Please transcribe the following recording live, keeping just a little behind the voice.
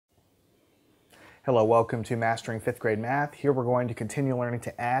Hello, welcome to Mastering 5th Grade Math. Here we're going to continue learning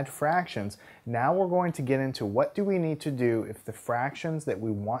to add fractions. Now we're going to get into what do we need to do if the fractions that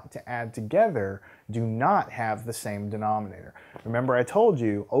we want to add together do not have the same denominator. Remember, I told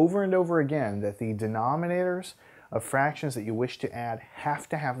you over and over again that the denominators of fractions that you wish to add have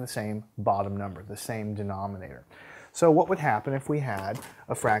to have the same bottom number, the same denominator. So what would happen if we had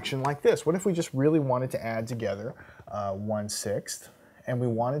a fraction like this? What if we just really wanted to add together 1/6 and we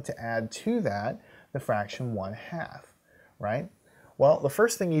wanted to add to that the fraction 1/2, right? Well, the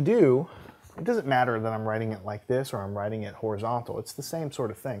first thing you do, it doesn't matter that I'm writing it like this or I'm writing it horizontal, it's the same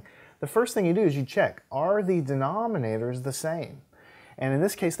sort of thing. The first thing you do is you check, are the denominators the same? And in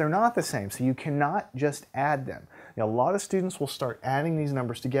this case, they're not the same, so you cannot just add them. Now, a lot of students will start adding these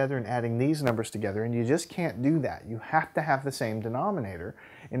numbers together and adding these numbers together, and you just can't do that. You have to have the same denominator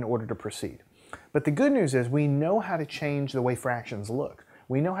in order to proceed. But the good news is we know how to change the way fractions look.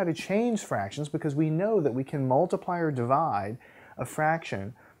 We know how to change fractions because we know that we can multiply or divide a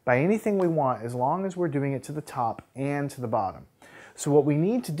fraction by anything we want as long as we're doing it to the top and to the bottom. So what we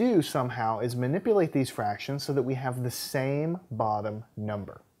need to do somehow is manipulate these fractions so that we have the same bottom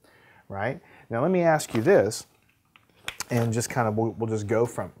number, right? Now let me ask you this, and just kind of we'll just go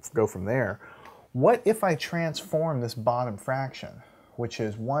from there. What if I transform this bottom fraction, which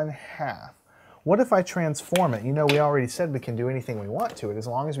is 1/2? What if I transform it? You know, we already said we can do anything we want to it as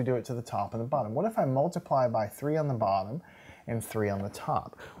long as we do it to the top and the bottom. What if I multiply by 3 on the bottom and 3 on the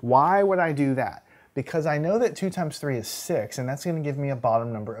top? Why would I do that? Because I know that 2 times 3 is 6, and that's going to give me a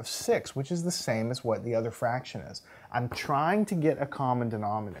bottom number of 6, which is the same as what the other fraction is. I'm trying to get a common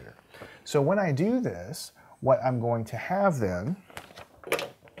denominator. So when I do this, what I'm going to have then,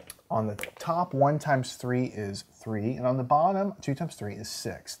 on the top, 1 times 3 is 3, and on the bottom, 2 times 3 is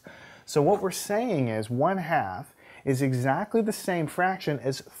 6. So what we're saying is 1/2 is exactly the same fraction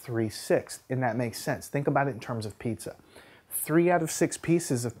as 3/6, and that makes sense. Think about it in terms of pizza. 3 out of 6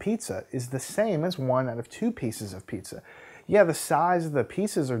 pieces of pizza is the same as 1 out of 2 pieces of pizza. Yeah, the size of the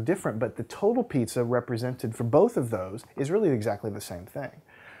pieces are different, but the total pizza represented for both of those is really exactly the same thing.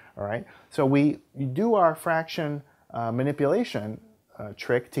 All right, so we do our fraction manipulation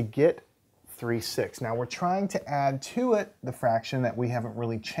trick to get 3/6. Now we're trying to add to it the fraction that we haven't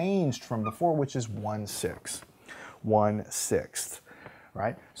really changed from before, which is 1/6. 1/6,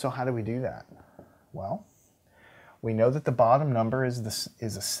 right? So how do we do that? Well, we know that the bottom number is a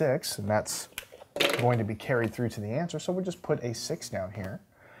 6, and that's going to be carried through to the answer, so we'll just put a 6 down here.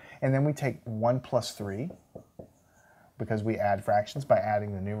 And then we take 1 plus 3, because we add fractions by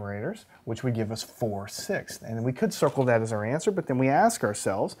adding the numerators, which would give us 4/6. And we could circle that as our answer, but then we ask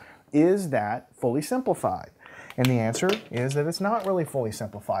ourselves, is that fully simplified? And the answer is that it's not really fully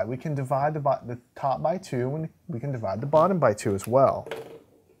simplified. We can divide the top by 2, and we can divide the bottom by 2 as well.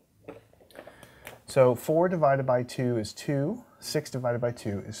 So 4 divided by 2 is 2, 6 divided by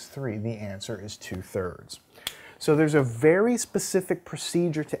 2 is 3. The answer is 2/3. So there's a very specific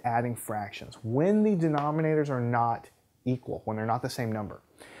procedure to adding fractions. When the denominators are not equal, when they're not the same number,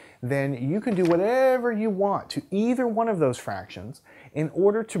 then you can do whatever you want to either one of those fractions in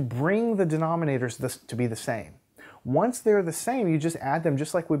order to bring the denominators to be the same. Once they're the same, you just add them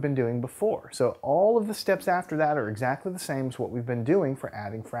just like we've been doing before. So all of the steps after that are exactly the same as what we've been doing for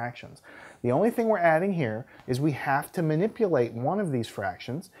adding fractions. The only thing we're adding here is we have to manipulate one of these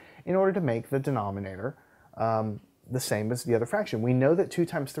fractions in order to make the denominator the same as the other fraction. We know that 2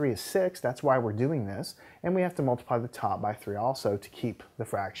 times 3 is 6, that's why we're doing this, and we have to multiply the top by 3 also to keep the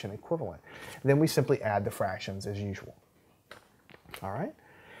fraction equivalent. Then we simply add the fractions as usual. All right?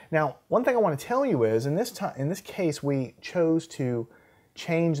 Now, one thing I want to tell you is, in this case, we chose to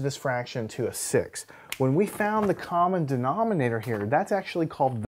change this fraction to a 6. When we found the common denominator here, that's actually called